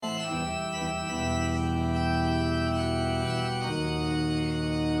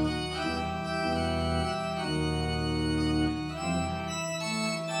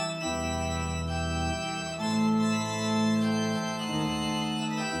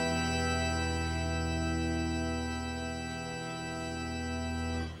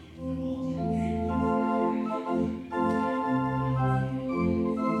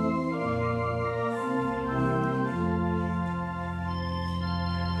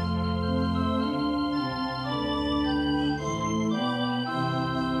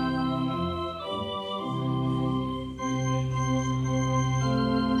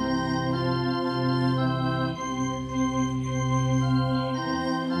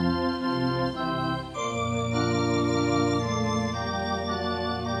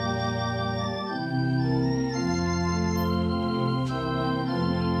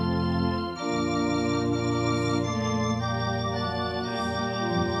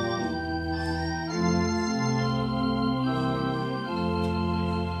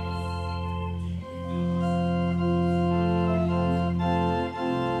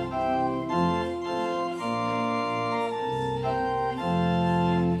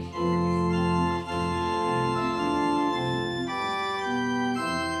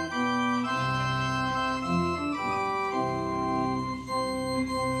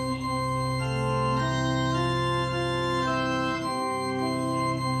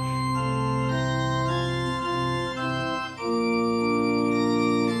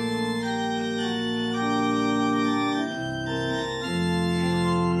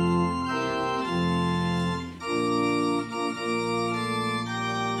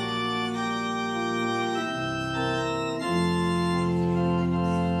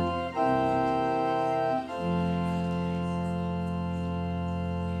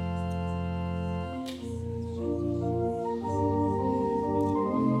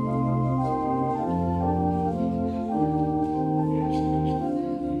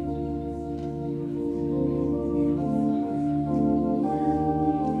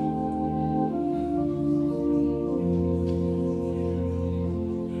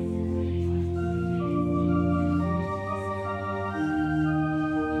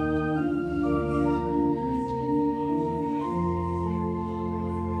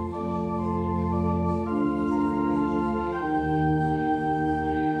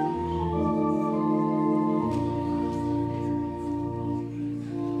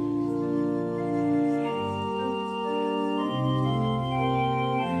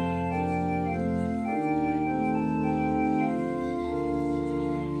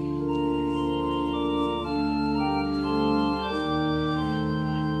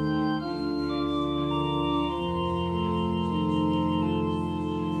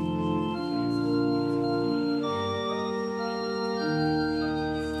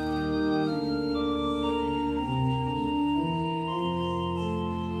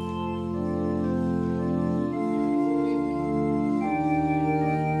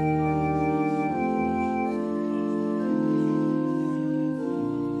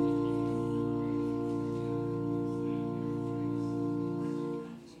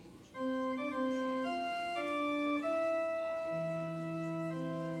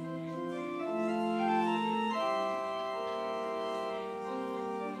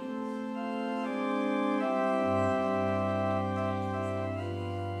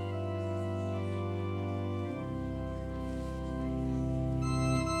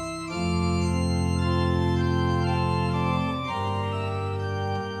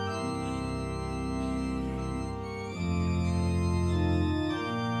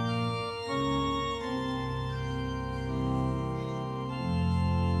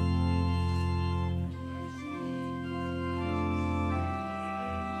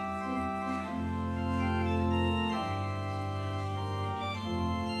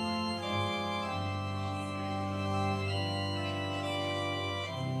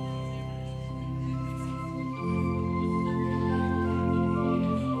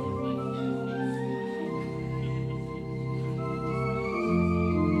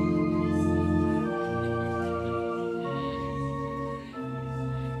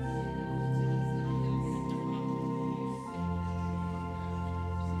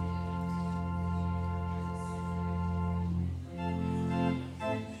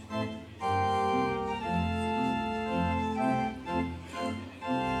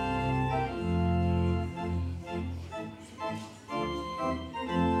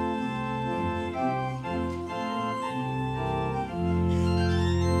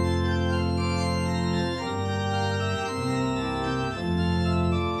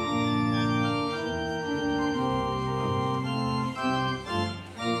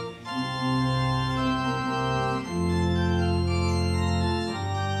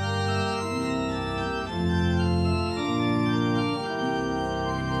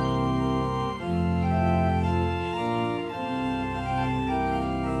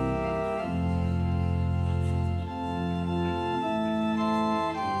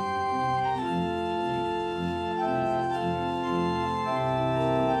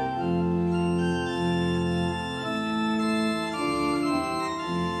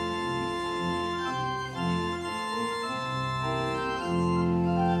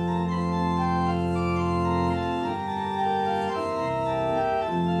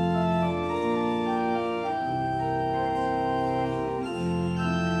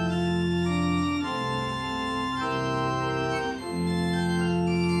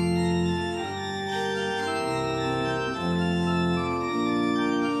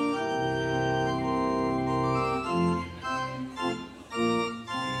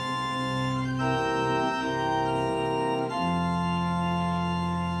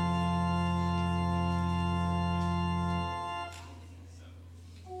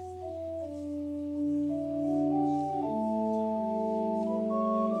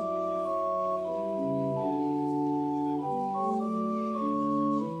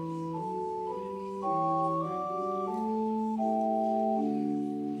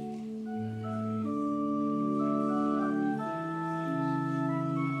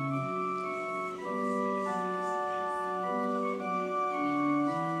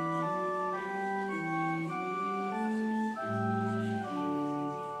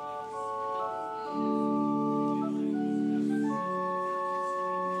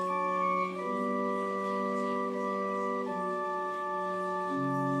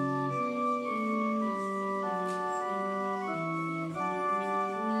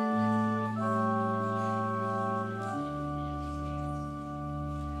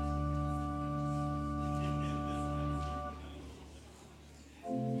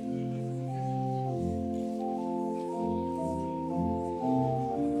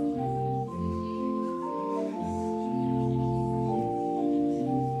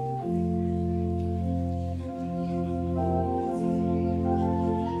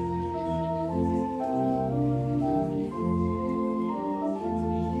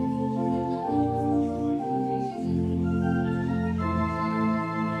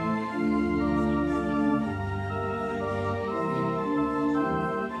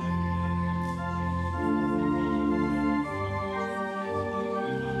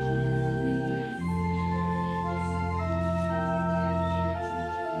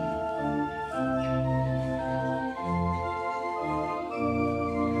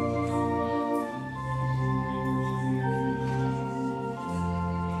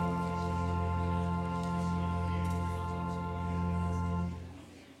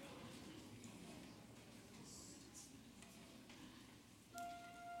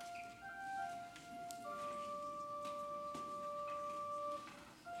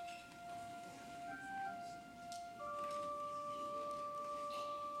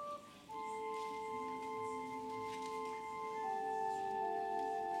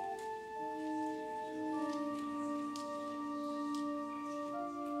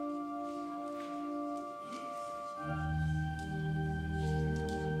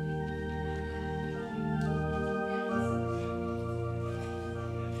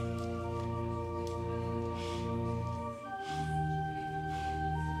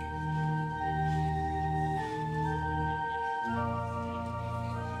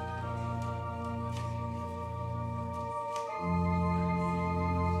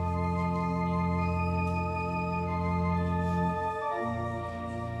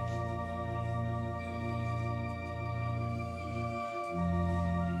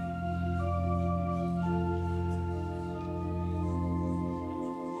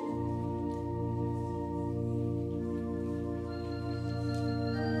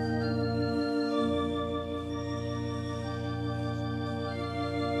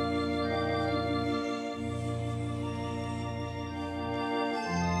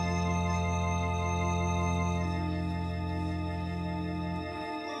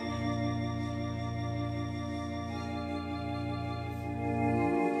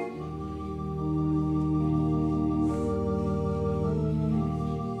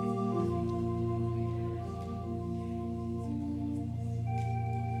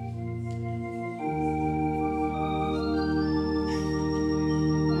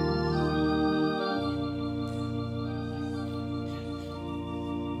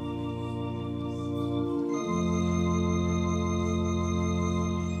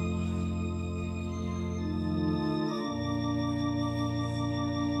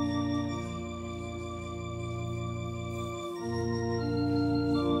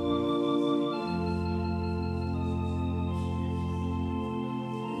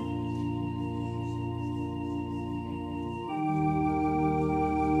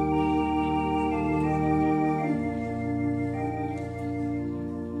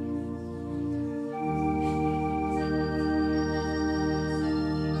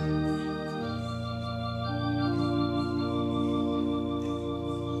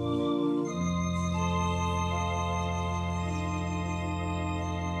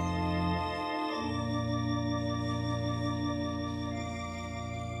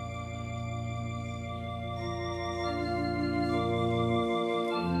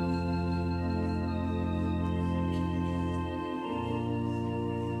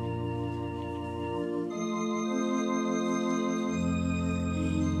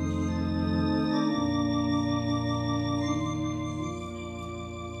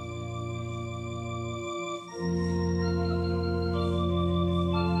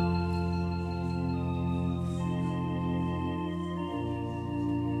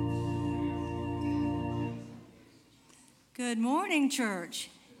Good morning, church.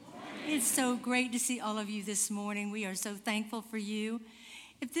 It's so great to see all of you this morning. We are so thankful for you.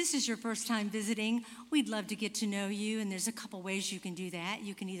 If this is your first time visiting, we'd love to get to know you, and there's a couple ways you can do that.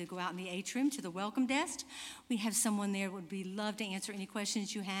 You can either go out in the atrium to the welcome desk. We have someone there who would be love to answer any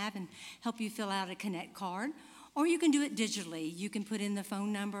questions you have and help you fill out a Connect card. Or you can do it digitally. You can put in the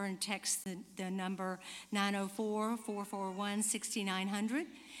phone number and text the number 904-441-6900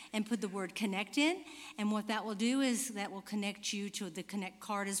 and put the word Connect in. And what that will do is that will connect you to the Connect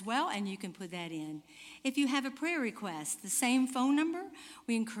card as well, and you can put that in. If you have a prayer request, the same phone number,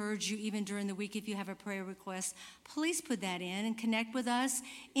 we encourage you even during the week, if you have a prayer request, please put that in and connect with us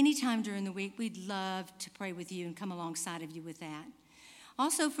anytime during the week. We'd love to pray with you and come alongside of you with that.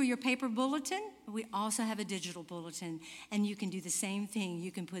 Also, for your paper bulletin, we also have a digital bulletin, and you can do the same thing.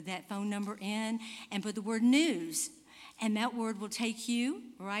 You can put that phone number in and put the word news, and that word will take you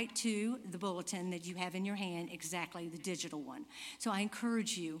right to the bulletin that you have in your hand, exactly the digital one. So I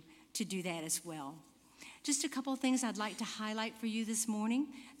encourage you to do that as well. Just a couple of things I'd like to highlight for you this morning.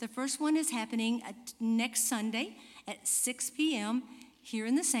 The first one is happening next Sunday at 6 p.m. here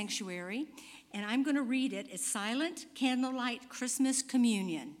in the sanctuary. And I'm going to read it. It's Silent Candlelight Christmas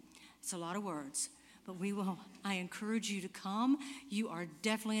Communion. It's a lot of words, but I encourage you to come. You are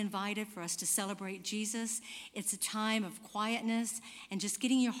definitely invited for us to celebrate Jesus. It's a time of quietness and just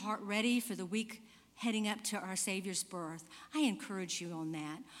getting your heart ready for the week heading up to our Savior's birth. I encourage you on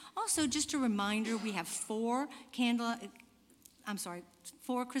that. Also, just a reminder, we have four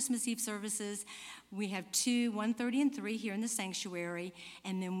Christmas Eve services. We have 2, 1:30 and 3 here in the sanctuary,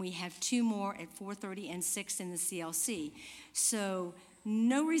 and then we have 2 more at 4:30 and 6 in the CLC. So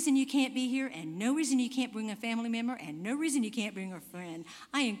no reason you can't be here, and no reason you can't bring a family member, and no reason you can't bring a friend.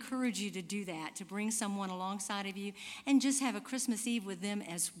 I encourage you to do that, to bring someone alongside of you and just have a Christmas Eve with them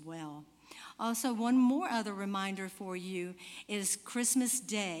as well. Also, one more other reminder for you is Christmas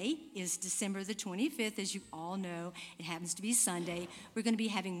Day is December the 25th. As you all know, it happens to be Sunday. We're going to be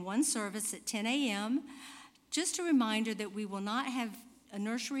having one service at 10 a.m. Just a reminder that we will not have a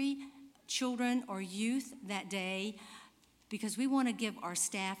nursery, children, or youth that day because we want to give our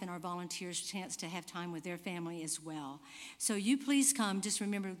staff and our volunteers a chance to have time with their family as well. So you please come. Just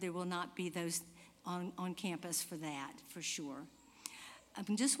remember there will not be those on campus for that, for sure. I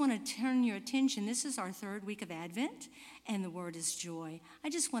just want to turn your attention. This is our 3rd week of Advent, and the word is joy. I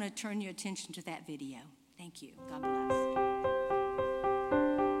just want to turn your attention to that video. Thank you. God bless.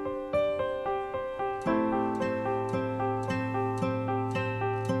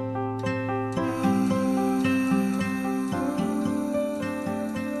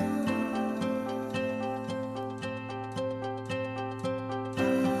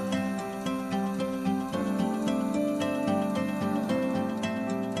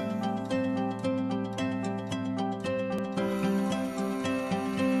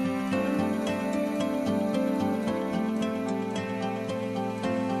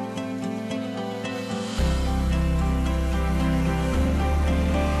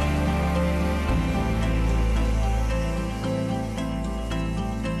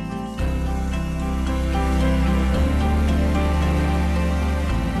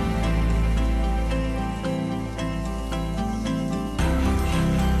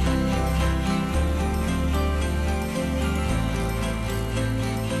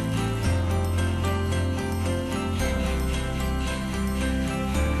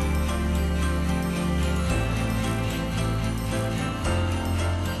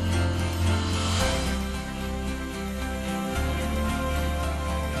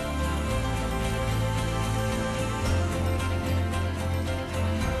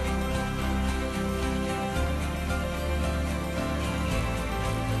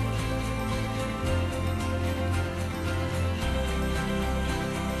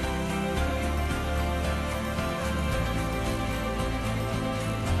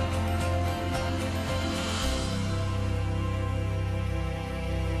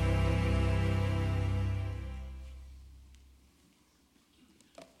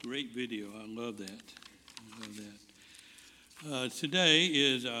 Great video. I love that. Today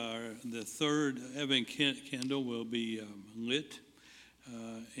is the 3rd Advent candle will be lit,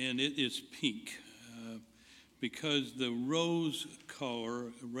 and it is pink because the rose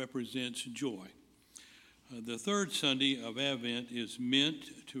color represents joy. The 3rd Sunday of Advent is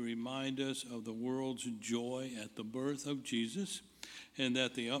meant to remind us of the world's joy at the birth of Jesus, and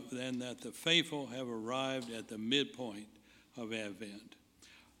that the faithful have arrived at the midpoint of Advent.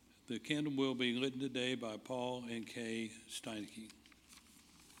 The candle will be lit today by Paul and Kay Steinke.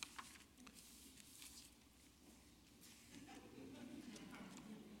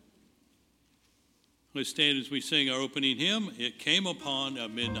 Let's stand as we sing our opening hymn, It Came Upon a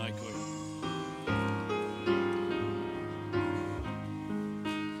Midnight Glow.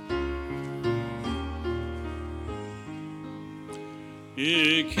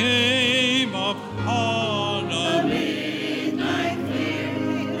 It came upon a midnight clear,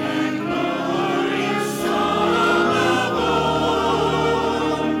 that glorious song of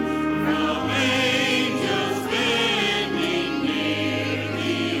old, from angels bending near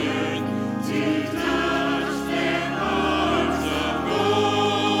the earth to touch their hearts of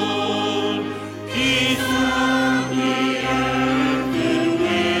gold. Peace on the earth,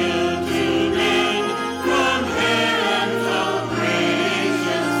 goodwill to men, from heaven's all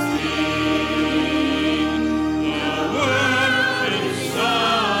gracious King. The world in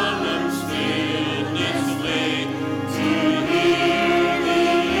solemn stillness lay to hear the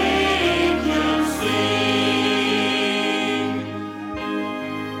angels sing.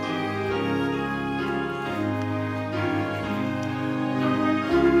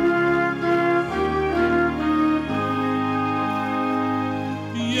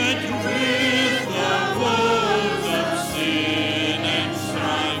 Yet with the woes of sin and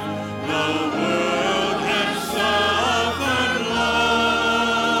strife, the world has suffered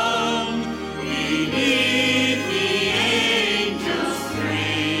long. Beneath the angels'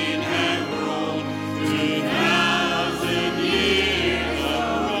 train have rolled 2,000 years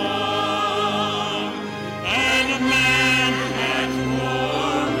of wrong. And man at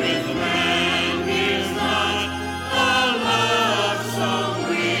war with man hears not a love song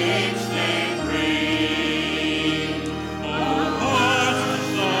which they bring. Oh, hush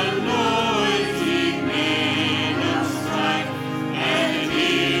the noisy men of strife, and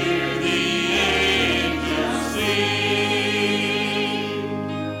hear the angels sing.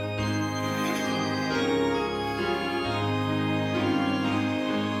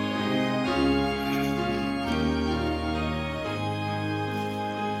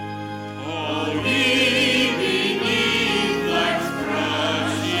 All ye beneath life's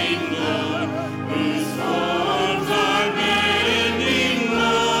crushing load, whose forms are bending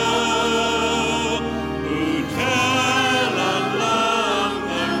low, who tell along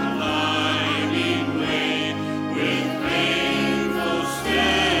the climbing way with painful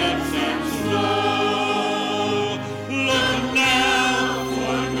steps and slow. Look now,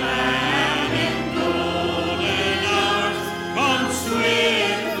 for glad and golden hours come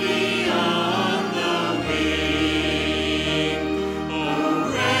swiftly on the wing.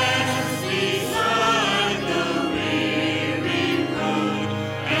 Oh, rest beside the weary road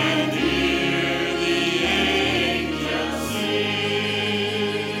and hear the angels sing.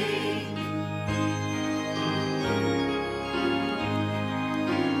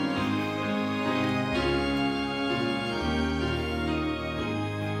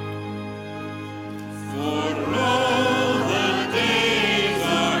 For lo, the days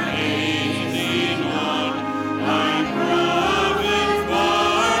are hastening on, like robin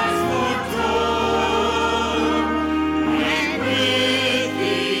barks foretold, and with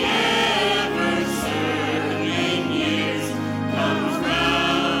the ever-circling years comes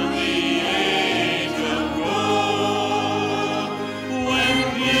round the age of gold, when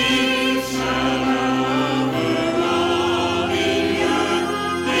peace shall over all the earth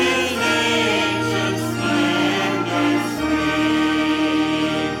his ancient splendor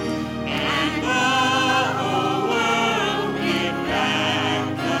swing, and the whole world give back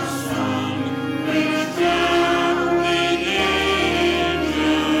the song which down the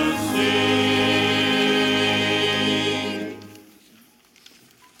angels sing.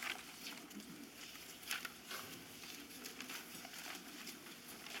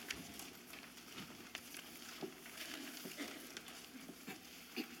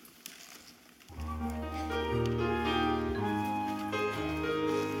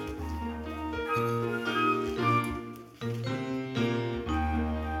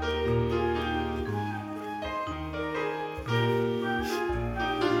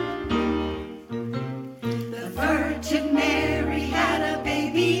 The Virgin Mary had a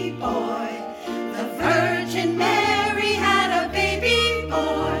baby boy. The Virgin Mary had a baby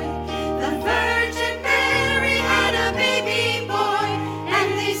boy. The Virgin Mary had a baby boy.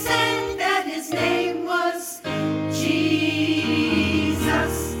 And they said that his name was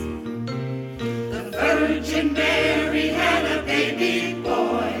Jesus. The Virgin Mary had a baby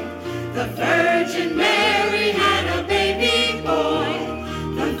boy. The Virgin Mary had a baby boy.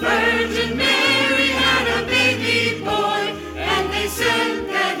 The Virgin Mary had a baby boy, and they said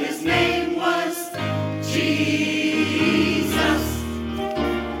that his name was Jesus.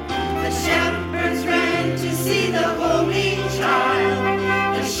 The shepherds ran to see the holy child.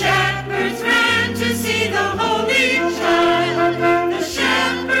 The shepherds ran to see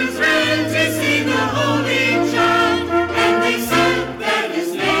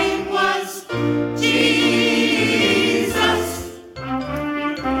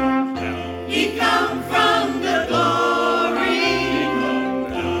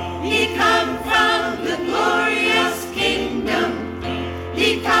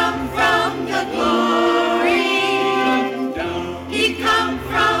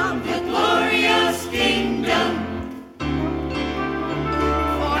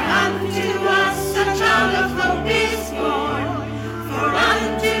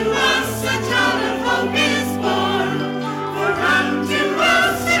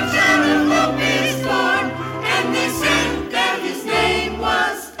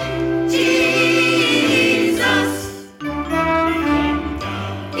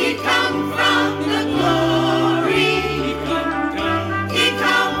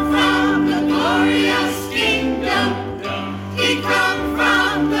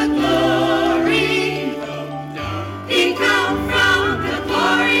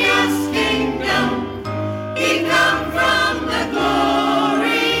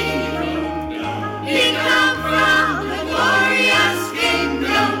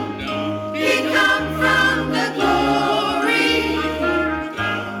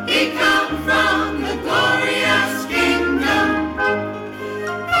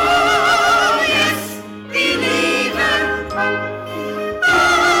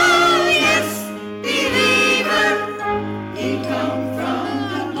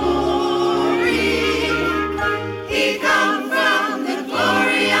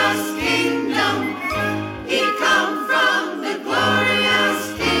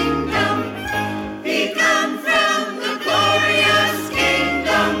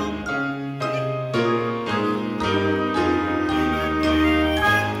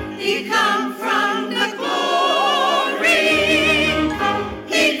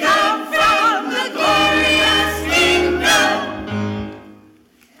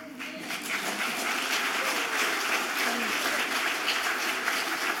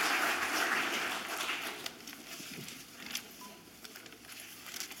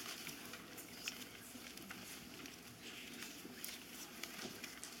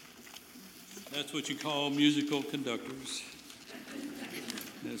That's what you call musical conductors.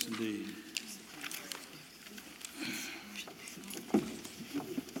 Yes, indeed.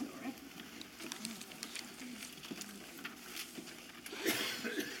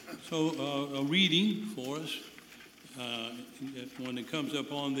 So a reading for us, when it comes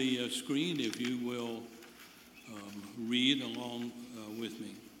up on the screen, if you will read along with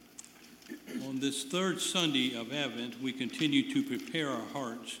me. On this third Sunday of Advent, we continue to prepare our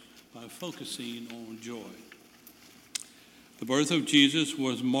hearts by focusing on joy. The birth of Jesus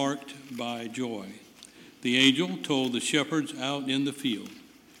was marked by joy. The angel told the shepherds out in the field,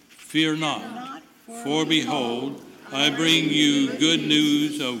 "Fear not, for behold, I bring you good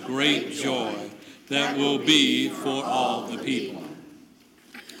news of great joy that will be for all the people."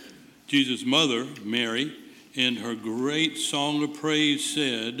 Jesus' mother, Mary, in her great song of praise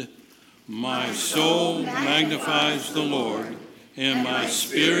said, "My soul magnifies the Lord, and my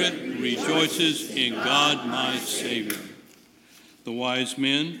spirit rejoices in God my Savior." The wise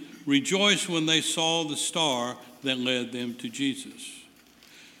men rejoiced when they saw the star that led them to Jesus.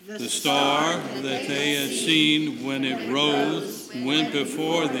 The star that they had seen when it rose went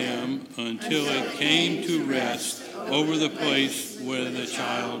before them until it came to rest over the place where the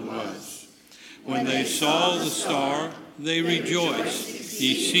child was. When they saw the star, they rejoiced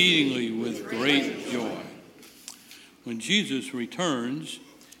exceedingly with great joy. When Jesus returns,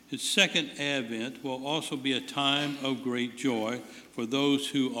 his second advent will also be a time of great joy for those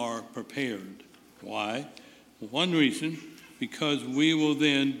who are prepared. Why? One reason, because we will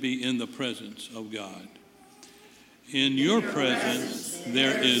then be in the presence of God. In your presence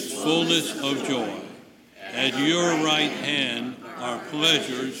there is fullness of joy. At your right hand are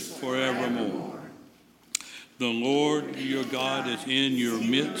pleasures forevermore. The Lord your God is in your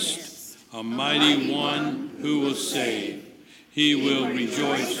midst, a mighty one who will save. He will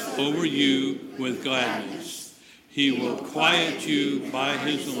rejoice over you with gladness. He will quiet you by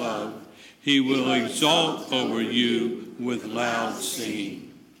his love. He will exalt over you with loud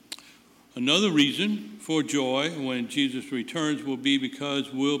singing. Another reason for joy when Jesus returns will be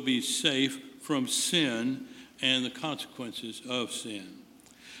because we'll be safe from sin and the consequences of sin.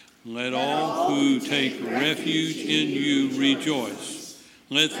 Let all who take refuge in you rejoice.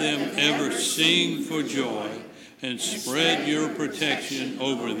 Let them ever sing for joy and spread your protection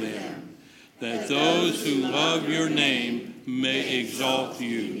over them, that those who love your name may exalt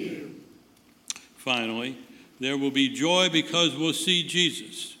you. Finally, there will be joy because we'll see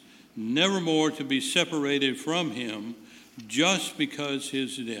Jesus, never more to be separated from him just because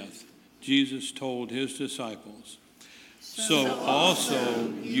his death. Jesus told his disciples, "So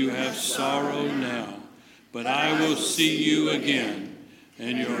also you have sorrow now, but I will see you again,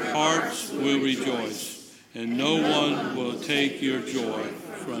 and your hearts will rejoice, and no one will take your joy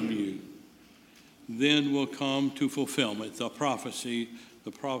from you." Then will come to fulfillment the prophecy,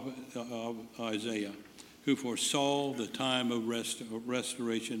 the prophet Isaiah, who foresaw the time of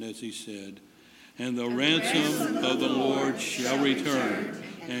restoration, as he said, "And the ransom of the Lord shall return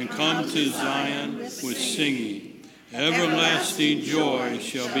and come to Zion with singing. Everlasting joy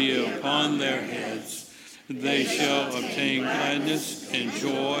shall be upon their heads. They shall obtain gladness and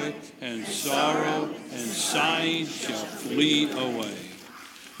joy, and sorrow and sighing shall flee away."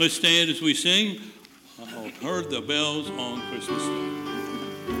 Let's stand as we sing, "I've heard the bells on Christmas Day."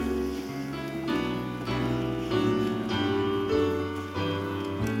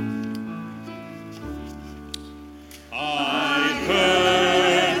 I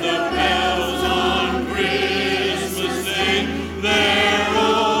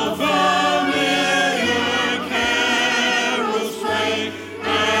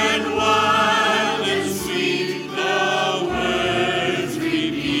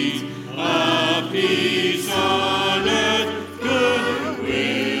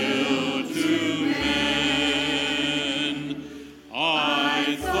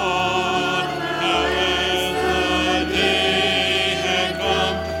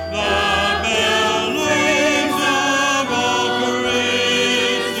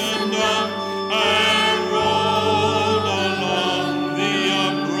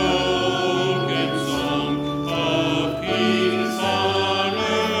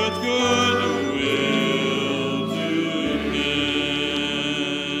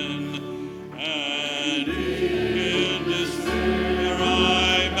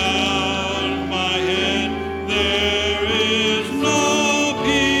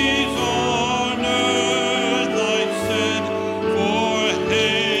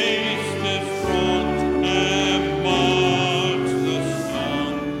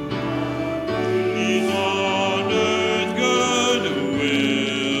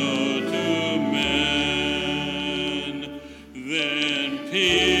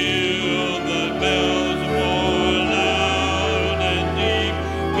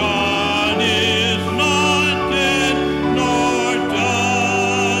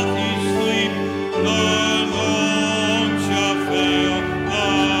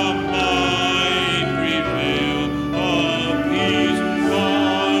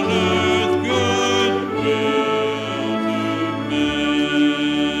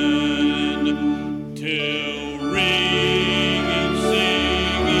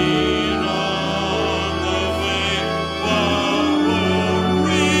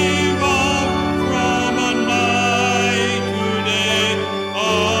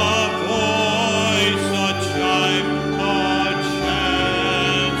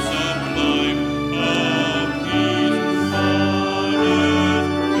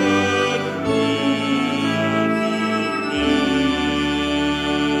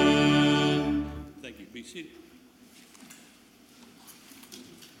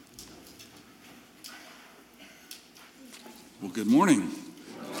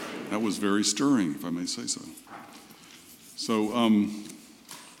That was very stirring, if I may say so. So,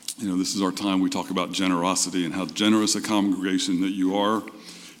 this is our time. We talk about generosity and how generous a congregation that you are.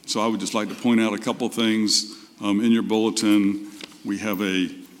 So I would just like to point out a couple of things. In your bulletin, we have a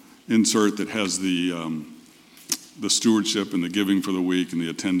insert that has the stewardship and the giving for the week and the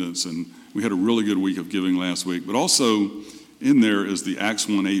attendance. And we had a really good week of giving last week. But also in there is the Acts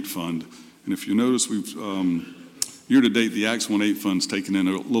 1:8 fund. And if you notice, we've year to date, the Acts 1:8 fund's taken in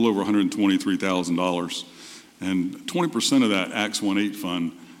a little over $123,000. And 20% of that Acts 1:8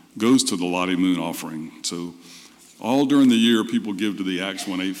 fund goes to the Lottie Moon offering. So all during the year, people give to the Acts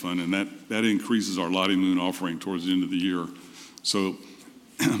 1:8 fund, and that increases our Lottie Moon offering towards the end of the year. So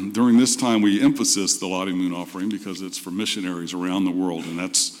during this time, we emphasize the Lottie Moon offering because it's for missionaries around the world, and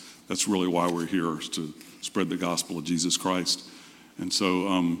that's really why we're here, is to spread the gospel of Jesus Christ. And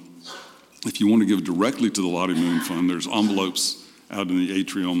so if you want to give directly to the Lottie Moon fund, there's envelopes out in the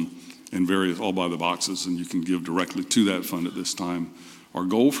atrium and various, all by the boxes, and you can give directly to that fund at this time. Our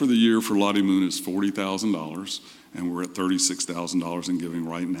goal for the year for Lottie Moon is $40,000, and we're at $36,000 in giving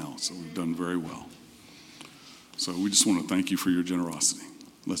right now, so we've done very well. So we just want to thank you for your generosity.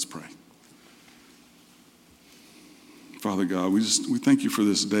 Let's pray. Father God, we thank you for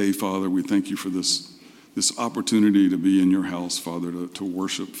this day, Father. We thank you for this opportunity to be in your house, Father, to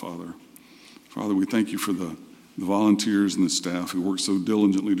worship, Father. Father, we thank you for the volunteers and the staff who work so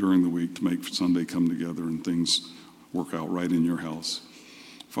diligently during the week to make Sunday come together and things work out right in your house.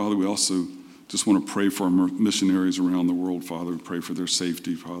 Father, we also just want to pray for our missionaries around the world, Father. We pray for their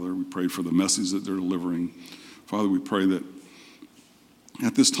safety, Father. We pray for the message that they're delivering. Father, we pray that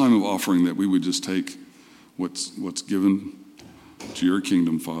at this time of offering that we would just take what's given to your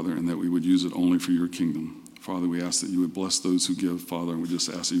kingdom, Father, and that we would use it only for your kingdom. Father, we ask that you would bless those who give, Father, and we just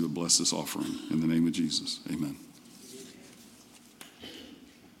ask that you would bless this offering. In the name of Jesus, amen.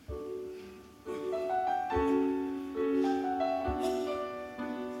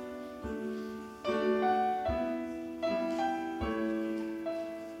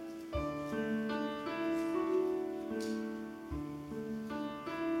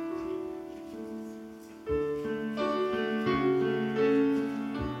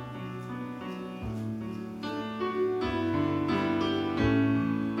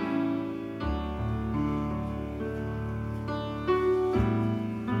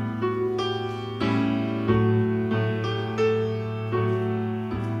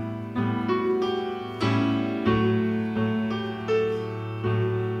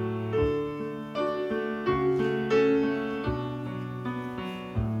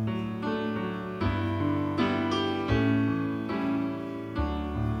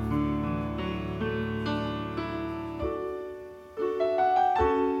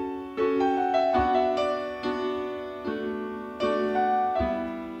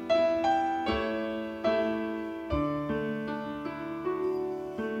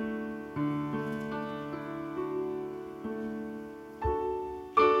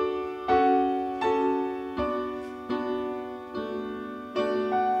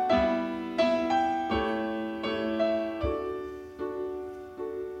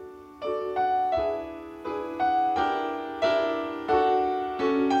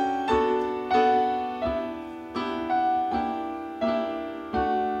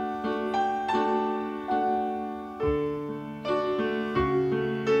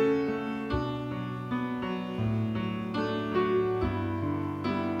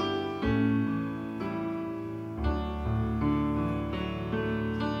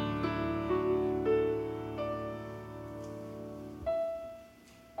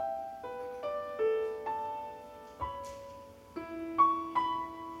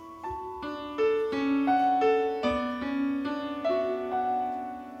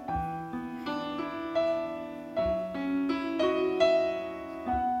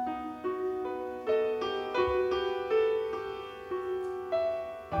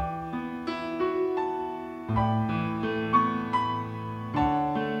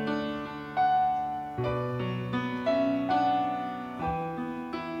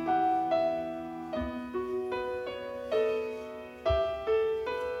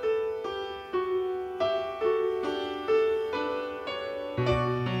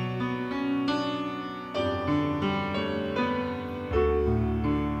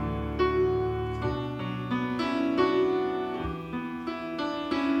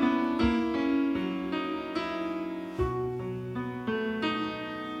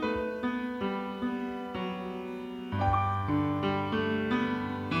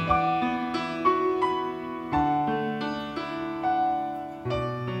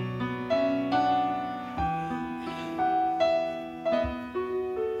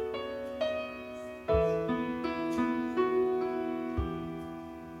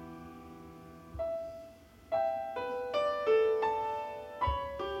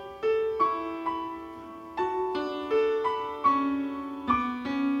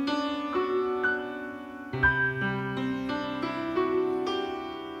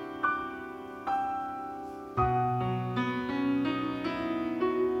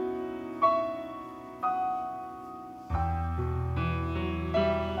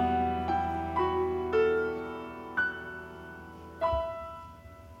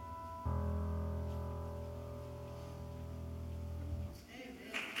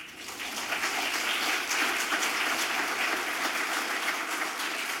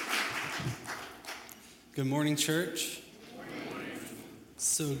 Good morning, church.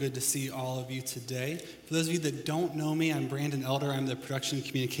 So good to see all of you today. For those of you that don't know me, I'm Brandon Elder. I'm the production and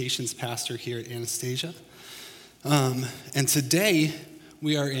communications pastor here at Anastasia. And today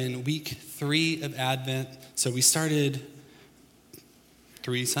we are in week 3 of Advent. So we started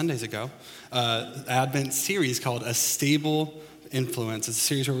 3 Sundays ago, Advent series called A Stable Influence. It's a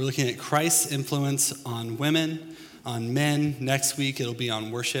series where we're looking at Christ's influence on women, on men. Next week it'll be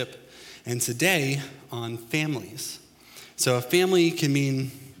on worship. And today on families. So a family can mean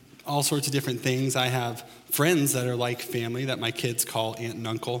all sorts of different things. I have friends that are like family that my kids call aunt and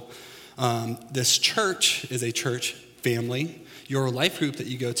uncle. This church is a church family. Your life group that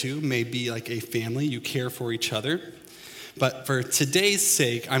you go to may be like a family. You care for each other. But for today's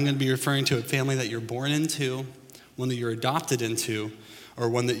sake, I'm going to be referring to a family that you're born into, one that you're adopted into, or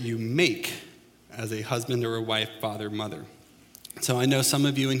one that you make as a husband or a wife, father, mother. So I know some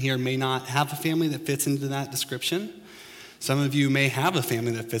of you in here may not have a family that fits into that description. Some of you may have a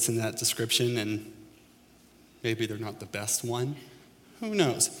family that fits into that description, and maybe they're not the best one. Who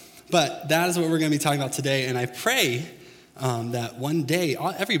knows? But that is what we're going to be talking about today, and I pray that one day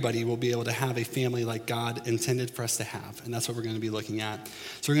everybody will be able to have a family like God intended for us to have, and that's what we're going to be looking at.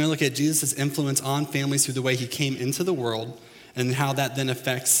 So we're going to look at Jesus' influence on families through the way he came into the world and how that then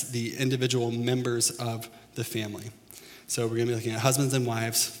affects the individual members of the family. So we're going to be looking at husbands and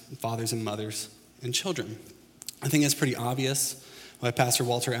wives, fathers and mothers, and children. I think it's pretty obvious why Pastor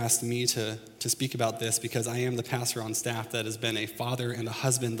Walter asked me to speak about this, because I am the pastor on staff that has been a father and a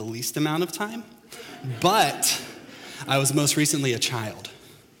husband the least amount of time, but I was most recently a child.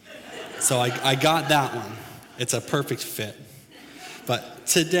 So I got that one. It's a perfect fit. But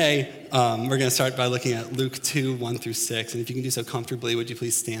today, we're going to start by looking at Luke 2, 1 through 6. And if you can do so comfortably, would you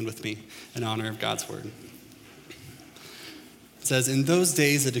please stand with me in honor of God's word? It says, "In those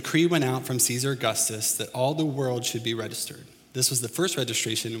days, a decree went out from Caesar Augustus that all the world should be registered. This was the first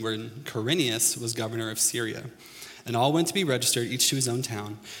registration when Quirinius was governor of Syria. And all went to be registered, each to his own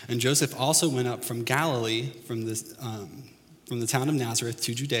town. And Joseph also went up from Galilee, from the town of Nazareth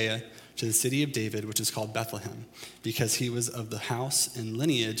to Judea, to the city of David, which is called Bethlehem, because he was of the house and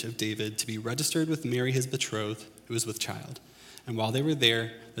lineage of David, to be registered with Mary his betrothed, who was with child. And while they were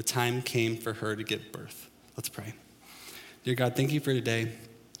there, the time came for her to give birth." Let's pray. Dear God, thank you for today.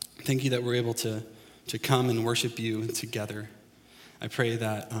 Thank you that we're able to come and worship you together. I pray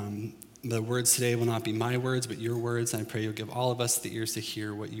that the words today will not be my words, but your words. And I pray you'll give all of us the ears to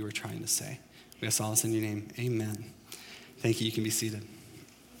hear what you are trying to say. We ask all this in your name. Amen. Thank you. You can be seated.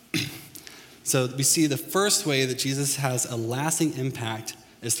 So we see the first way that Jesus has a lasting impact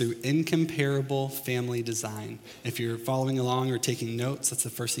is through incomparable family design. If you're following along or taking notes, that's the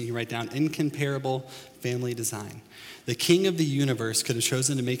first thing you write down: incomparable family design. The king of the universe could have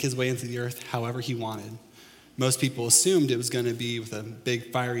chosen to make his way into the earth however he wanted. Most people assumed it was going to be with a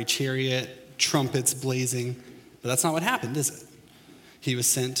big fiery chariot, trumpets blazing, but that's not what happened, is it? He was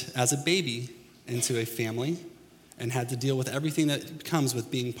sent as a baby into a family and had to deal with everything that comes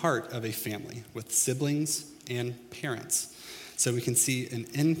with being part of a family, with siblings and parents. So we can see an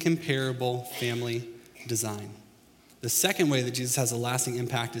incomparable family design. The second way that Jesus has a lasting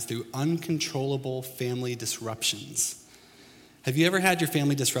impact is through uncontrollable family disruptions. Have you ever had your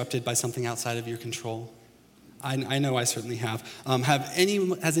family disrupted by something outside of your control? I know I certainly have.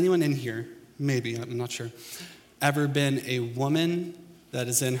 Has anyone in here, maybe, I'm not sure, ever been a woman that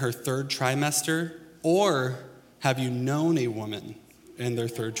is in her 3rd trimester, or have you known a woman in their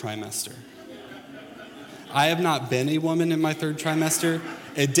 3rd trimester? I have not been a woman in my 3rd trimester.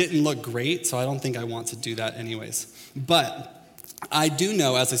 It didn't look great, so I don't think I want to do that anyways. But I do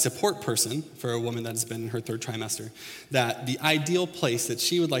know, as a support person for a woman that has been in her 3rd trimester, that the ideal place that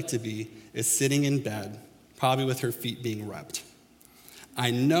she would like to be is sitting in bed, probably with her feet being rubbed.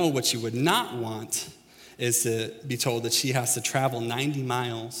 I know what she would not want is to be told that she has to travel 90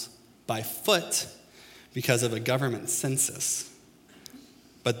 miles by foot because of a government census.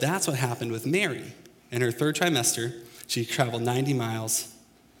 But that's what happened with Mary. In her 3rd trimester, she traveled 90 miles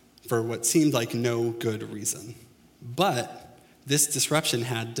for what seemed like no good reason. But this disruption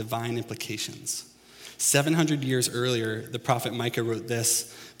had divine implications. 700 years earlier, the prophet Micah wrote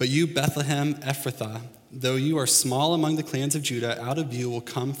this: "But you, Bethlehem Ephrathah, though you are small among the clans of Judah, out of you will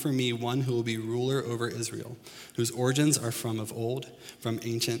come for me one who will be ruler over Israel, whose origins are from of old, from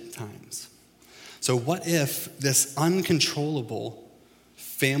ancient times." So what if this uncontrollable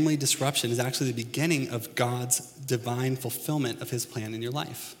family disruption is actually the beginning of God's divine fulfillment of his plan in your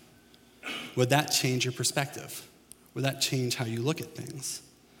life? Would that change your perspective? Would that change how you look at things?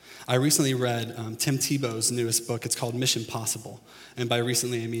 I recently read Tim Tebow's newest book. It's called Mission Possible. And by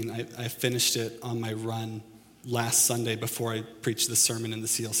recently, I mean I finished it on my run last Sunday before I preached the sermon in the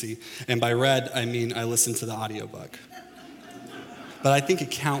CLC. And by read, I mean I listened to the audiobook. But I think it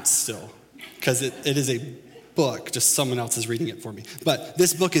counts still, because it is a book, just someone else is reading it for me. But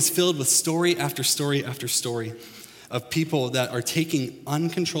this book is filled with story after story after story of people that are taking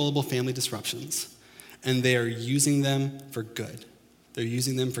uncontrollable family disruptions, and they are using them for good. They're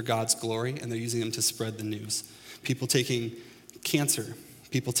using them for God's glory, and they're using them to spread the news. People taking cancer,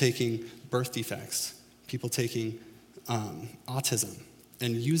 people taking birth defects, people taking autism,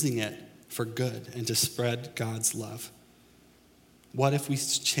 and using it for good and to spread God's love. What if we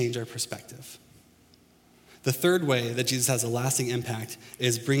change our perspective? The third way that Jesus has a lasting impact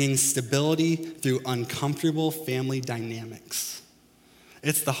is bringing stability through uncomfortable family dynamics.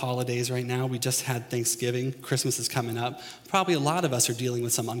 It's the holidays right now. We just had Thanksgiving. Christmas is coming up. Probably a lot of us are dealing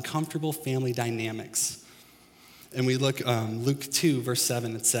with some uncomfortable family dynamics. And we look, Luke 2, verse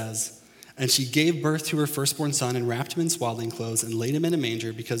 7, it says, "And she gave birth to her firstborn son and wrapped him in swaddling clothes and laid him in a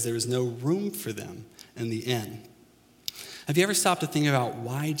manger because there was no room for them in the inn." Have you ever stopped to think about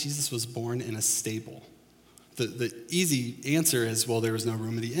why Jesus was born in a stable? The easy answer is, well, there was no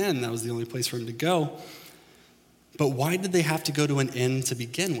room in the inn. That was the only place for him to go. But why did they have to go to an inn to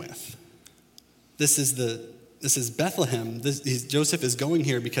begin with? This is Bethlehem. Joseph is going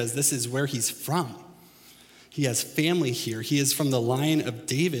here because this is where he's from. He has family here. He is from the line of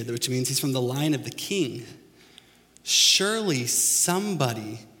David, which means he's from the line of the king. Surely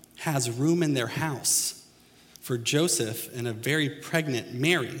somebody has room in their house for Joseph and a very pregnant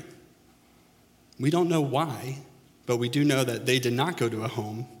Mary. We don't know why, but we do know that they did not go to a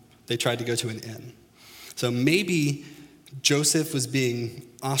home. They tried to go to an inn. So maybe Joseph was being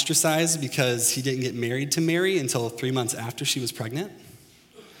ostracized because he didn't get married to Mary until 3 months after she was pregnant.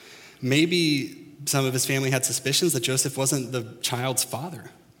 Maybe some of his family had suspicions that Joseph wasn't the child's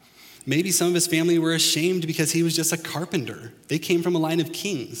father. Maybe some of his family were ashamed because he was just a carpenter. They came from a line of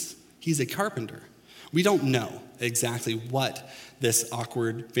kings. He's a carpenter. We don't know exactly what this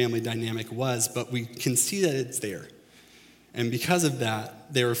awkward family dynamic was, but we can see that it's there. And because of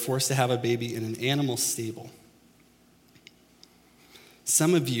that, they were forced to have a baby in an animal stable.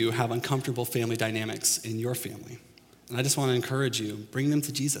 Some of you have uncomfortable family dynamics in your family. And I just want to encourage you, bring them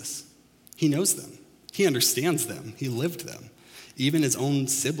to Jesus. He knows them. He understands them. He lived them. Even his own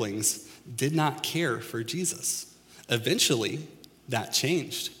siblings did not care for Jesus. Eventually, that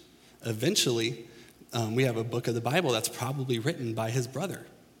changed. Eventually, we have a book of the Bible that's probably written by his brother.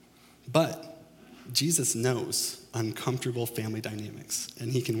 But Jesus knows uncomfortable family dynamics,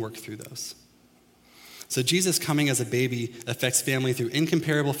 and he can work through those. So Jesus coming as a baby affects family through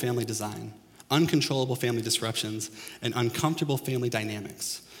incomparable family design, uncontrollable family disruptions, and uncomfortable family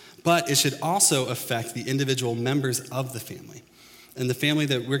dynamics. But it should also affect the individual members of the family. And the family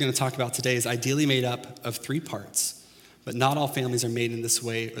that we're going to talk about today is ideally made up of 3 parts, but not all families are made in this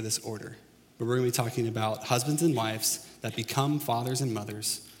way or this order. But we're going to be talking about husbands and wives that become fathers and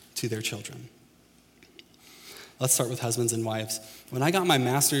mothers to their children. Let's start with husbands and wives. When I got my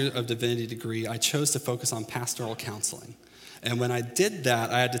Master of Divinity degree, I chose to focus on pastoral counseling. And when I did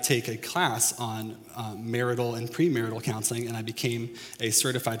that, I had to take a class on marital and premarital counseling, and I became a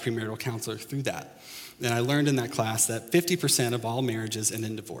certified premarital counselor through that. And I learned in that class that 50% of all marriages end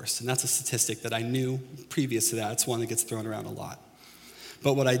in divorce. And that's a statistic that I knew previous to that. It's one that gets thrown around a lot.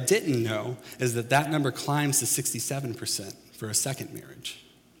 But what I didn't know is that that number climbs to 67% for a second marriage.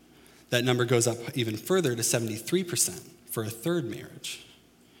 That number goes up even further to 73% for a third marriage.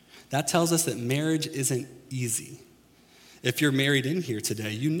 That tells us that marriage isn't easy. If you're married in here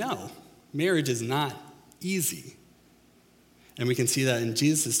today, you know marriage is not easy. And we can see that in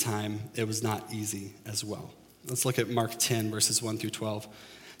Jesus' time, it was not easy as well. Let's look at Mark 10, verses 1 through 12.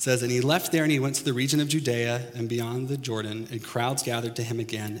 It says, "And he left there and he went to the region of Judea and beyond the Jordan, and crowds gathered to him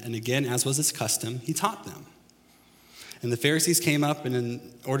again. And again, as was his custom, he taught them. And the Pharisees came up and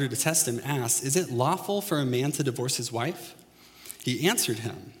in order to test him asked, 'Is it lawful for a man to divorce his wife?' He answered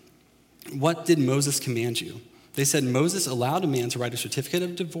him, 'What did Moses command you?' They said, 'Moses allowed a man to write a certificate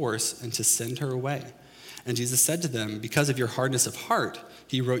of divorce and to send her away.' And Jesus said to them, 'Because of your hardness of heart,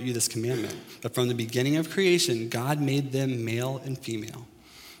 he wrote you this commandment. But from the beginning of creation, God made them male and female.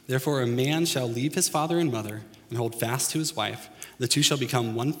 Therefore, a man shall leave his father and mother and hold fast to his wife. The two shall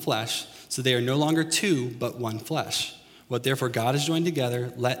become one flesh, so they are no longer two, but one flesh. What therefore God has joined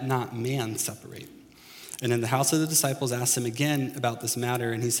together, let not man separate.' And in the house of the disciples asked him again about this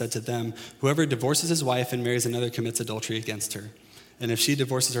matter, and he said to them, 'Whoever divorces his wife and marries another commits adultery against her. And if she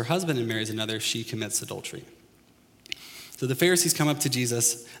divorces her husband and marries another, she commits adultery.'" So the Pharisees come up to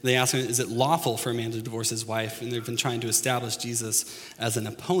Jesus. They ask him, is it lawful for a man to divorce his wife? And they've been trying to establish Jesus as an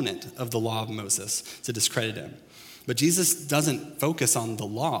opponent of the law of Moses to discredit him. But Jesus doesn't focus on the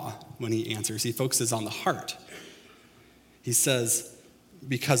law when he answers. He focuses on the heart. He says,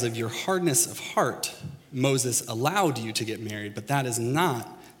 because of your hardness of heart, Moses allowed you to get married, but that is not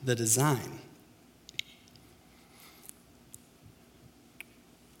the design.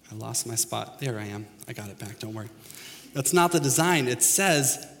 I lost my spot. There I am. I got it back. Don't worry. That's not the design. It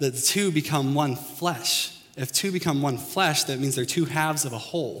says that the two become one flesh. If two become one flesh, that means they're two halves of a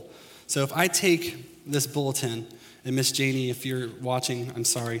whole. So if I take this bulletin, and Miss Janie, if you're watching, I'm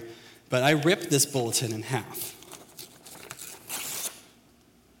sorry, but I rip this bulletin in half.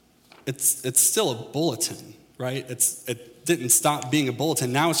 It's still a bulletin, right? It didn't stop being a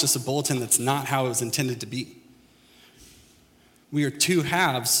bulletin. Now it's just a bulletin that's not how it was intended to be. We are two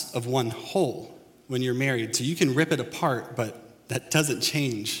halves of one whole when you're married. So you can rip it apart, but that doesn't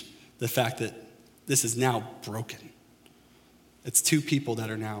change the fact that this is now broken. It's two people that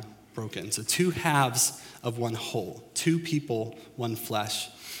are now broken. So two halves of one whole. Two people, one flesh.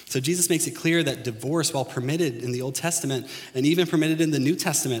 So Jesus makes it clear that divorce, while permitted in the Old Testament and even permitted in the New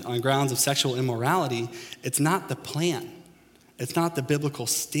Testament on grounds of sexual immorality, it's not the plan. It's not the biblical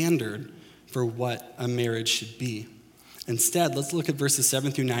standard for what a marriage should be. Instead, let's look at verses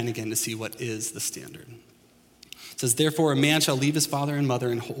 7 through 9 again to see what is the standard. It says, therefore, a man shall leave his father and mother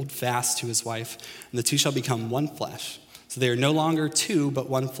and hold fast to his wife, and the two shall become one flesh. So they are no longer two, but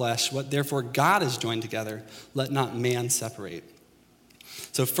one flesh. What therefore God has joined together, let not man separate.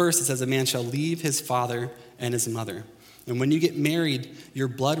 So first it says, a man shall leave his father and his mother. And when you get married, your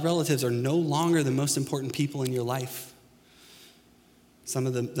blood relatives are no longer the most important people in your life. Some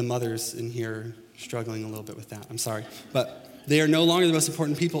of the mothers in here are struggling a little bit with that. I'm sorry. But they are no longer the most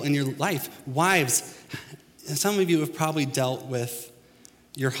important people in your life. Wives, some of you have probably dealt with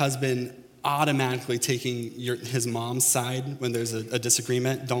your husband automatically taking his mom's side when there's a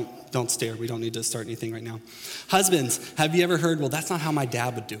disagreement. Don't stare. We don't need to start anything right now. Husbands, have you ever heard, well, that's not how my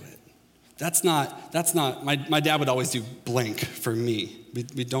dad would do it. That's not, my dad would always do blank for me.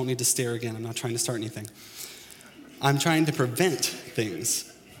 We don't need to stare again. I'm not trying to start anything. I'm trying to prevent things.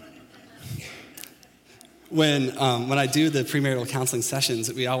 When I do the premarital counseling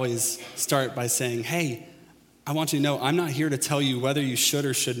sessions, we always start by saying, hey, I want you to know I'm not here to tell you whether you should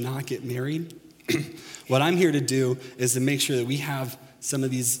or should not get married. What I'm here to do is to make sure that we have some of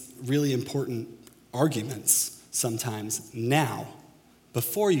these really important arguments sometimes now,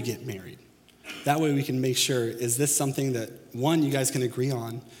 before you get married. That way we can make sure, is this something that, one, you guys can agree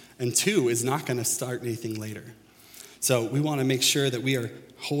on, and two, is not going to start anything later. So we want to make sure that we are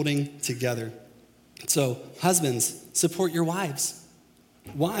holding together. So husbands, support your wives.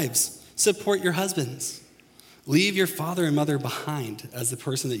 Wives, support your husbands. Leave your father and mother behind as the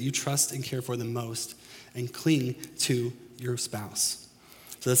person that you trust and care for the most, and cling to your spouse.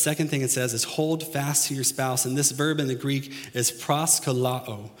 So the second thing it says is hold fast to your spouse, and this verb in the Greek is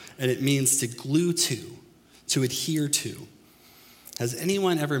proskalao, and it means to glue to adhere to. Has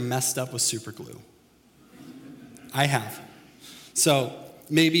anyone ever messed up with super glue? I have. So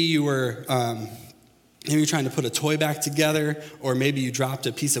maybe you were maybe you're trying to put a toy back together, or maybe you dropped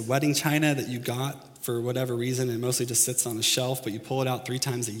a piece of wedding china that you got for whatever reason, and mostly just sits on the shelf, but you pull it out 3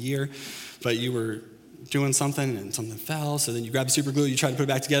 times a year, but you were doing something and something fell, so then you grab super glue, you try to put it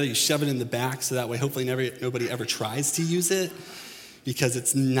back together, you shove it in the back, so that way hopefully nobody ever tries to use it, because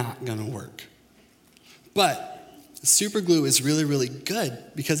it's not gonna work. But super glue is really, really good,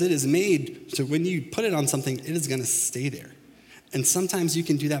 because it is made so when you put it on something, it is gonna stay there. And sometimes you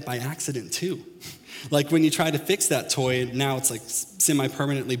can do that by accident too. Like when you try to fix that toy, now it's like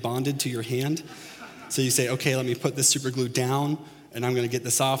semi-permanently bonded to your hand. So you say, okay, let me put this super glue down, and I'm going to get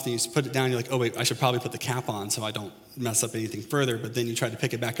this off. Then you put it down, you're like, oh, wait, I should probably put the cap on so I don't mess up anything further. But then you try to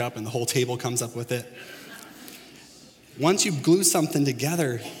pick it back up, and the whole table comes up with it. Once you glue something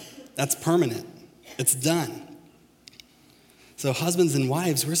together, that's permanent. It's done. So husbands and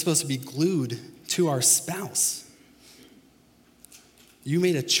wives, we're supposed to be glued to our spouse. You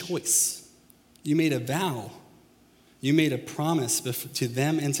made a choice. You made a vow. You made a promise to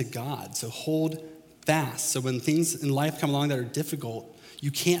them and to God. So hold fast. So when things in life come along that are difficult,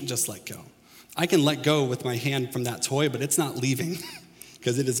 you can't just let go. I can let go with my hand from that toy, but it's not leaving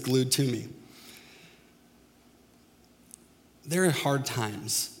because it is glued to me. There are hard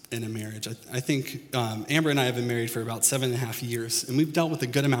times in a marriage. I think Amber and I have been married for about 7.5 years, and we've dealt with a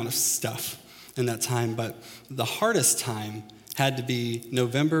good amount of stuff in that time, but the hardest time had to be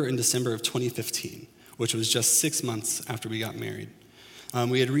November and December of 2015, which was just 6 months after we got married.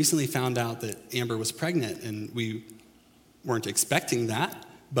 We had recently found out that Amber was pregnant, and we weren't expecting that,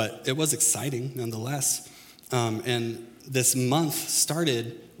 but it was exciting nonetheless. And this month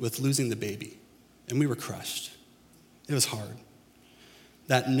started with losing the baby, and we were crushed. It was hard.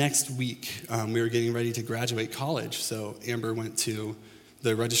 That next week, we were getting ready to graduate college, so Amber went to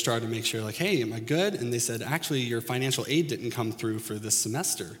the registrar to make sure, like, hey, am I good? And they said, actually, your financial aid didn't come through for this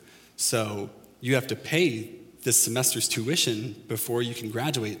semester, so you have to pay this semester's tuition before you can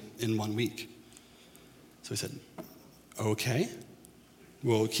graduate in 1 week. So we said, okay,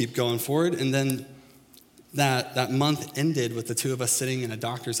 we'll keep going forward. And then that month ended with the two of us sitting in a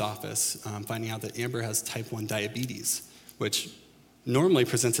doctor's office, finding out that Amber has type 1 diabetes, which normally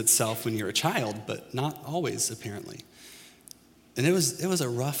presents itself when you're a child, but not always, apparently. And it was a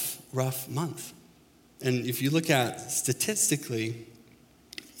rough month. And if you look at statistically,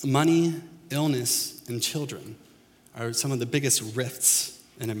 money, illness, and children are some of the biggest rifts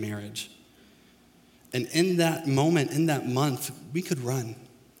in a marriage. And in that moment, in that month, we could run.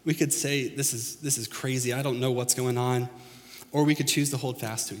 We could say, this is crazy, I don't know what's going on. Or we could choose to hold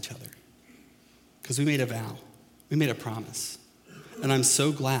fast to each other. Because we made a vow. We made a promise. And I'm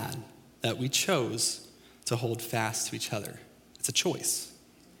so glad that we chose to hold fast to each other. It's a choice.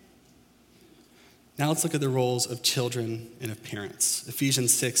 Now let's look at the roles of children and of parents.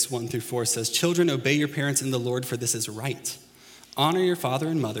 Ephesians 6, 1-4 says, "Children, obey your parents in the Lord, for this is right. Honor your father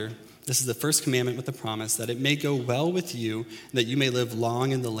and mother. This is the first commandment with the promise, that it may go well with you, and that you may live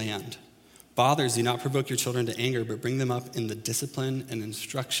long in the land. Fathers, do not provoke your children to anger, but bring them up in the discipline and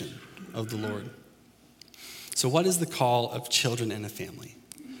instruction of the Lord." So what is the call of children in a family?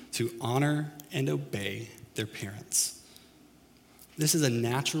 To honor and obey their parents. This is a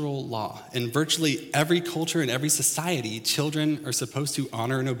natural law. In virtually every culture and every society, children are supposed to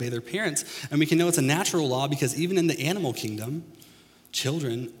honor and obey their parents. And we can know it's a natural law because even in the animal kingdom,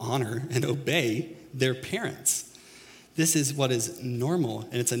 children honor and obey their parents. This is what is normal,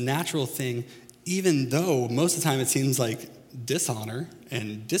 and it's a natural thing, even though most of the time it seems like dishonor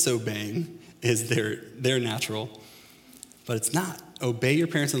and disobeying is their natural, but it's not. Obey your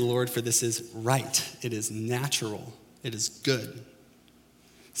parents in the Lord, for this is right. It is natural. It is good.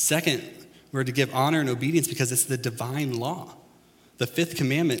 Second, we're to give honor and obedience because it's the divine law. The fifth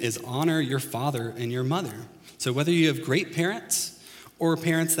commandment is honor your father and your mother. So whether you have great parents or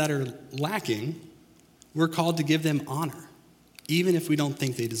parents that are lacking, we're called to give them honor, even if we don't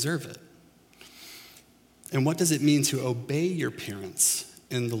think they deserve it. And what does it mean to obey your parents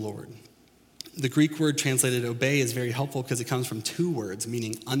in the Lord? The Greek word translated obey is very helpful because it comes from two words,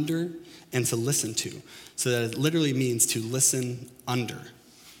 meaning under and to listen to. So that it literally means to listen under.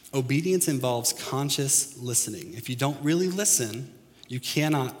 Obedience involves conscious listening. If you don't really listen, you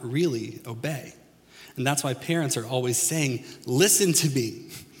cannot really obey. And that's why parents are always saying, listen to me.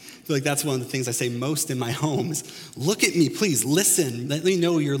 I feel like that's one of the things I say most in my home is, look at me, please, listen. Let me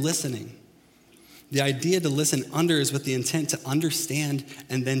know you're listening. The idea to listen under is with the intent to understand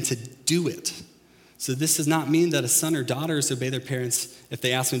and then to do it. So this does not mean that a son or daughter is to obey their parents if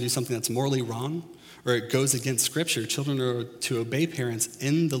they ask them to do something that's morally wrong or it goes against Scripture. Children are to obey parents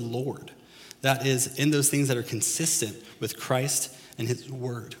in the Lord. That is, in those things that are consistent with Christ and His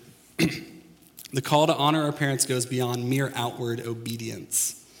Word. The call to honor our parents goes beyond mere outward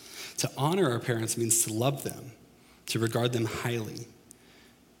obedience. To honor our parents means to love them, to regard them highly,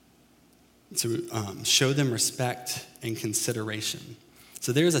 to show them respect and consideration.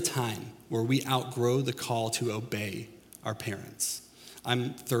 So there's a time where we outgrow the call to obey our parents.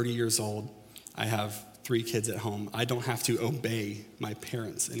 I'm 30 years old. I have 3 kids at home. I don't have to obey my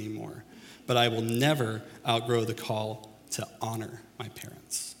parents anymore. But I will never outgrow the call to honor my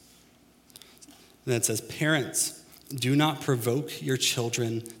parents. And it says, parents, do not provoke your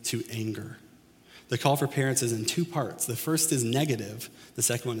children to anger. The call for parents is in 2 parts. The first is negative. The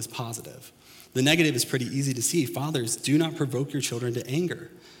second one is positive. The negative is pretty easy to see. Fathers, do not provoke your children to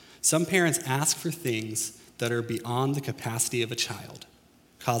anger. Some parents ask for things that are beyond the capacity of a child,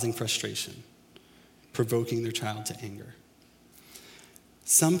 causing frustration, provoking their child to anger.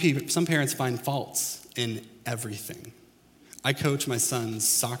 Some parents find faults in everything. I coach my son's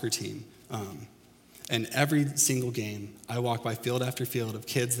soccer team, and every single game, I walk by field after field of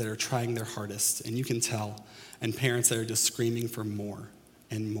kids that are trying their hardest, and you can tell, and parents that are just screaming for more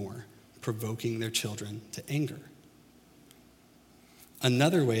and more, provoking their children to anger.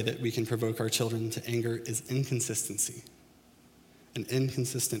 Another way that we can provoke our children to anger is inconsistency. An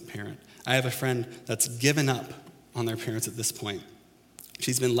inconsistent parent. I have a friend that's given up on their parents at this point.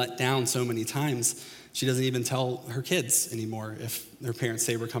 She's been let down so many times, she doesn't even tell her kids anymore if their parents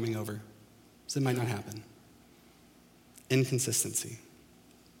say we're coming over. So it might not happen. Inconsistency.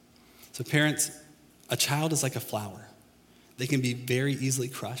 So parents, a child is like a flower. They can be very easily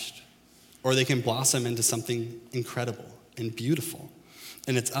crushed, or they can blossom into something incredible and beautiful.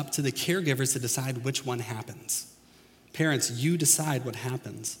 And it's up to the caregivers to decide which one happens. Parents, you decide what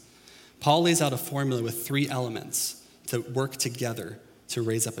happens. Paul lays out a formula with 3 elements to work together to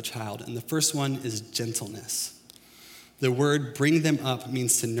raise up a child. And the first one is gentleness. The word bring them up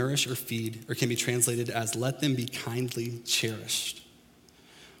means to nourish or feed, or can be translated as let them be kindly cherished.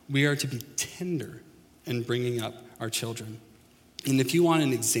 We are to be tender in bringing up our children. And if you want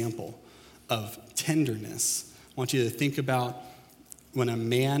an example of tenderness, I want you to think about when a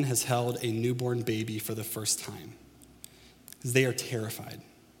man has held a newborn baby for the first time, because they are terrified.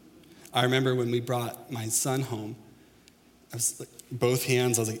 I remember when we brought my son home, I was like, both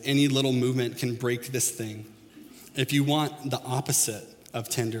hands, I was like, any little movement can break this thing. If you want the opposite of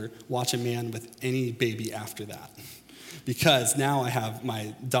tender, watch a man with any baby after that. Because now I have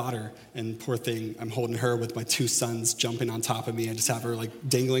my daughter, and poor thing, I'm holding her with my 2 sons jumping on top of me. I just have her like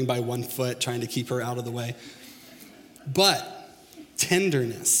dangling by 1 foot, trying to keep her out of the way. But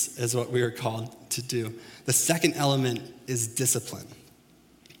tenderness is what we are called to do. The second element is discipline.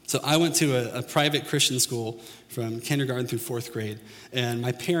 So I went to a private Christian school from kindergarten through 4th grade, and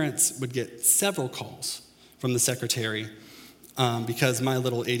my parents would get several calls from the secretary because my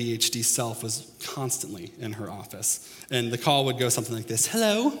little ADHD self was constantly in her office. And the call would go something like this: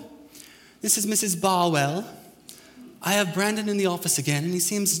 hello, this is Mrs. Barwell. I have Brandon in the office again, and he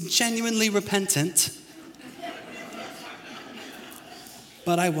seems genuinely repentant.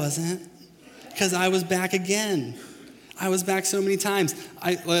 But I wasn't, because I was back again. I was back so many times.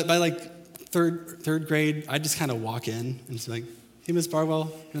 By like third grade, I just kind of walk in and just like, hey, Miss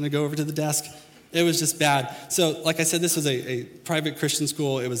Barwell, gonna go over to the desk. It was just bad. So like I said, this was a private Christian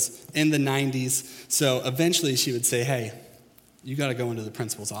school. It was in the 90s. So eventually she would say, hey, you gotta go into the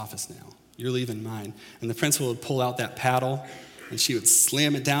principal's office now. You're leaving mine. And the principal would pull out that paddle and she would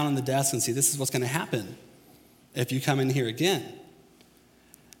slam it down on the desk and say, this is what's gonna happen if you come in here again.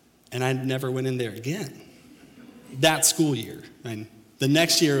 And I never went in there again. That school year. And the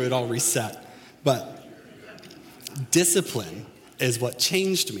next year it would all reset. But discipline is what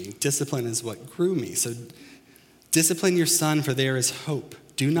changed me. Discipline is what grew me. So discipline your son, for there is hope.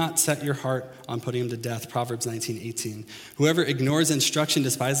 Do not set your heart on putting him to death. Proverbs 19:18. Whoever ignores instruction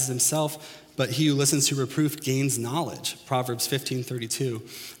despises himself, but he who listens to reproof gains knowledge. Proverbs 15:32.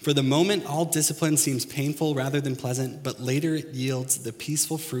 For the moment, all discipline seems painful rather than pleasant, but later it yields the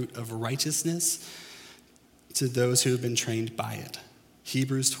peaceful fruit of righteousness to those who have been trained by it.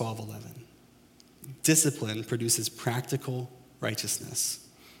 Hebrews 12:11. Discipline produces practical righteousness.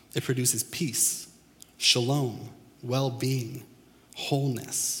 It produces peace, shalom, well-being,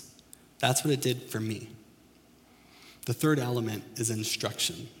 wholeness. That's what it did for me. The third element is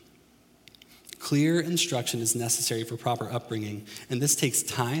instruction. Clear instruction is necessary for proper upbringing, and this takes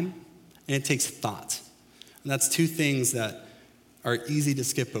time and it takes thought. And that's 2 things that are easy to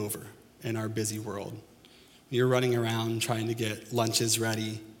skip over in our busy world. You're running around trying to get lunches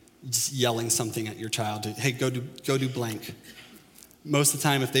ready, just yelling something at your child, hey, go do blank. Most of the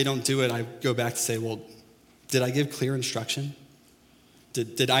time, if they don't do it, I go back to say, well, did I give clear instruction?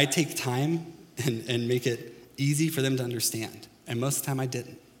 Did I take time and make it easy for them to understand? And most of the time, I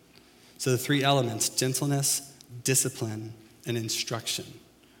didn't. So the 3 elements, gentleness, discipline, and instruction.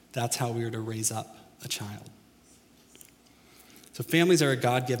 That's how we are to raise up a child. So families are a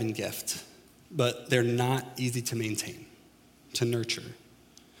God-given gift, but they're not easy to maintain, to nurture.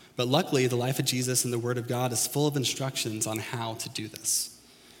 But luckily, the life of Jesus and the Word of God is full of instructions on how to do this.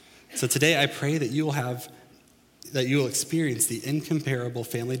 So today, I pray that you will experience the incomparable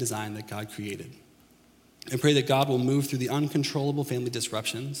family design that God created. I pray that God will move through the uncontrollable family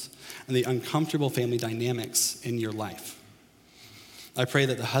disruptions and the uncomfortable family dynamics in your life. I pray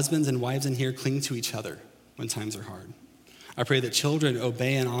that the husbands and wives in here cling to each other when times are hard. I pray that children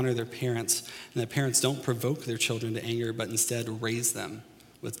obey and honor their parents, and that parents don't provoke their children to anger, but instead raise them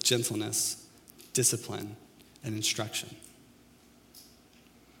with gentleness, discipline, and instruction.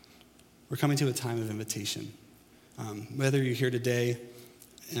 We're coming to a time of invitation. Whether you're here today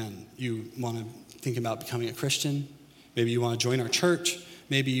and you want to think about becoming a Christian, maybe you want to join our church,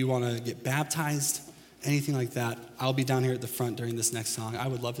 maybe you want to get baptized, anything like that, I'll be down here at the front during this next song. I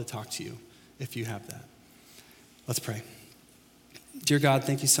would love to talk to you if you have that. Let's pray. Dear God,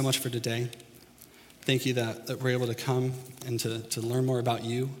 thank you so much for today. Thank you that we're able to come and to learn more about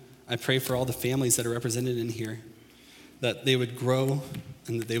you. I pray for all the families that are represented in here, that they would grow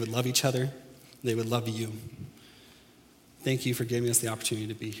and that they would love each other, and they would love you. Thank you for giving us the opportunity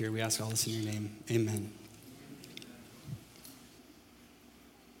to be here. We ask all this in your name. Amen.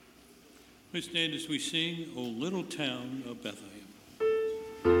 Please stand as we sing, O Little Town of Bethlehem.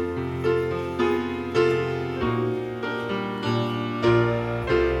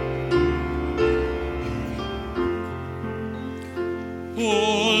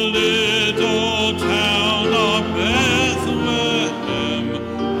 Oh, little town of Bethlehem,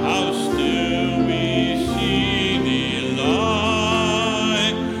 how still we see thee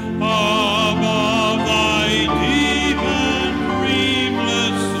lie above thy deep and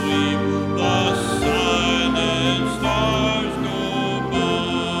dreamless sleep. The silent stars go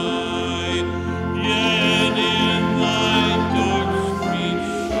by, yet in thy dark street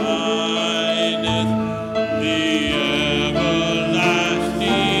shineth the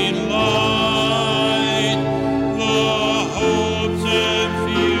everlasting light. The hopes and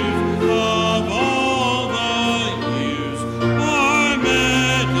fears of all the years are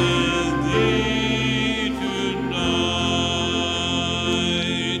met in thee tonight.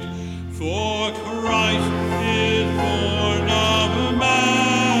 For Christ is born of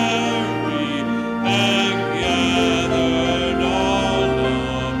Mary and gathered all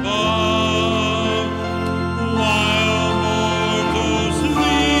above. While mortals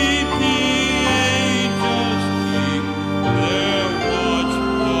sleep, the angels keep their watch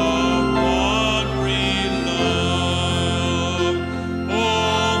of wandering love. O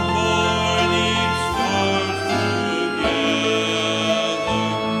morning stars together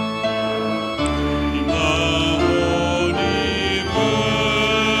in the holy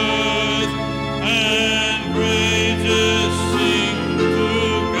birth, and praises sing to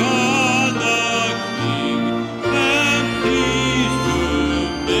God the King, and peace to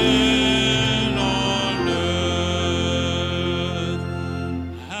men on earth.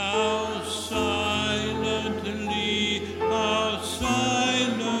 How silently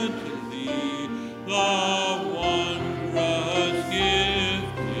the wondrous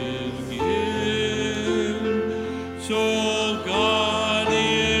gift is given. So God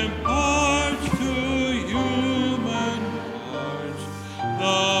imparts to human hearts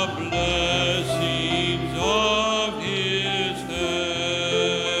the blessings of his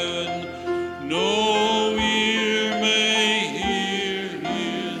hand. No ear may hear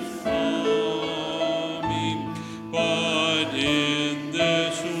his coming, but in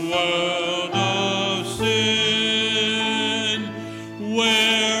this world of sin,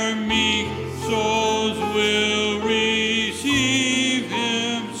 where meek souls will receive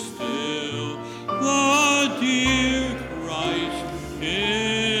him still, the dear Christ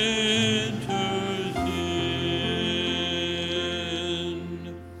enters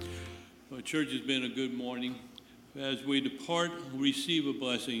in. Well, church, has been a good morning. As we depart, receive a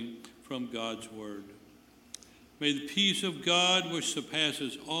blessing from God's word. May the peace of God, which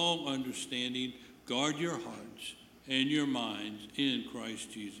surpasses all understanding, guard your hearts and your minds in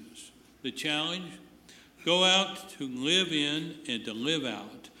Christ Jesus. The challenge, go out to live in and to live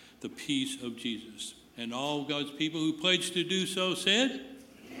out the peace of Jesus. And all God's people who pledged to do so said,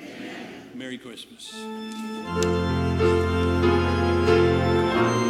 Amen. Merry Christmas.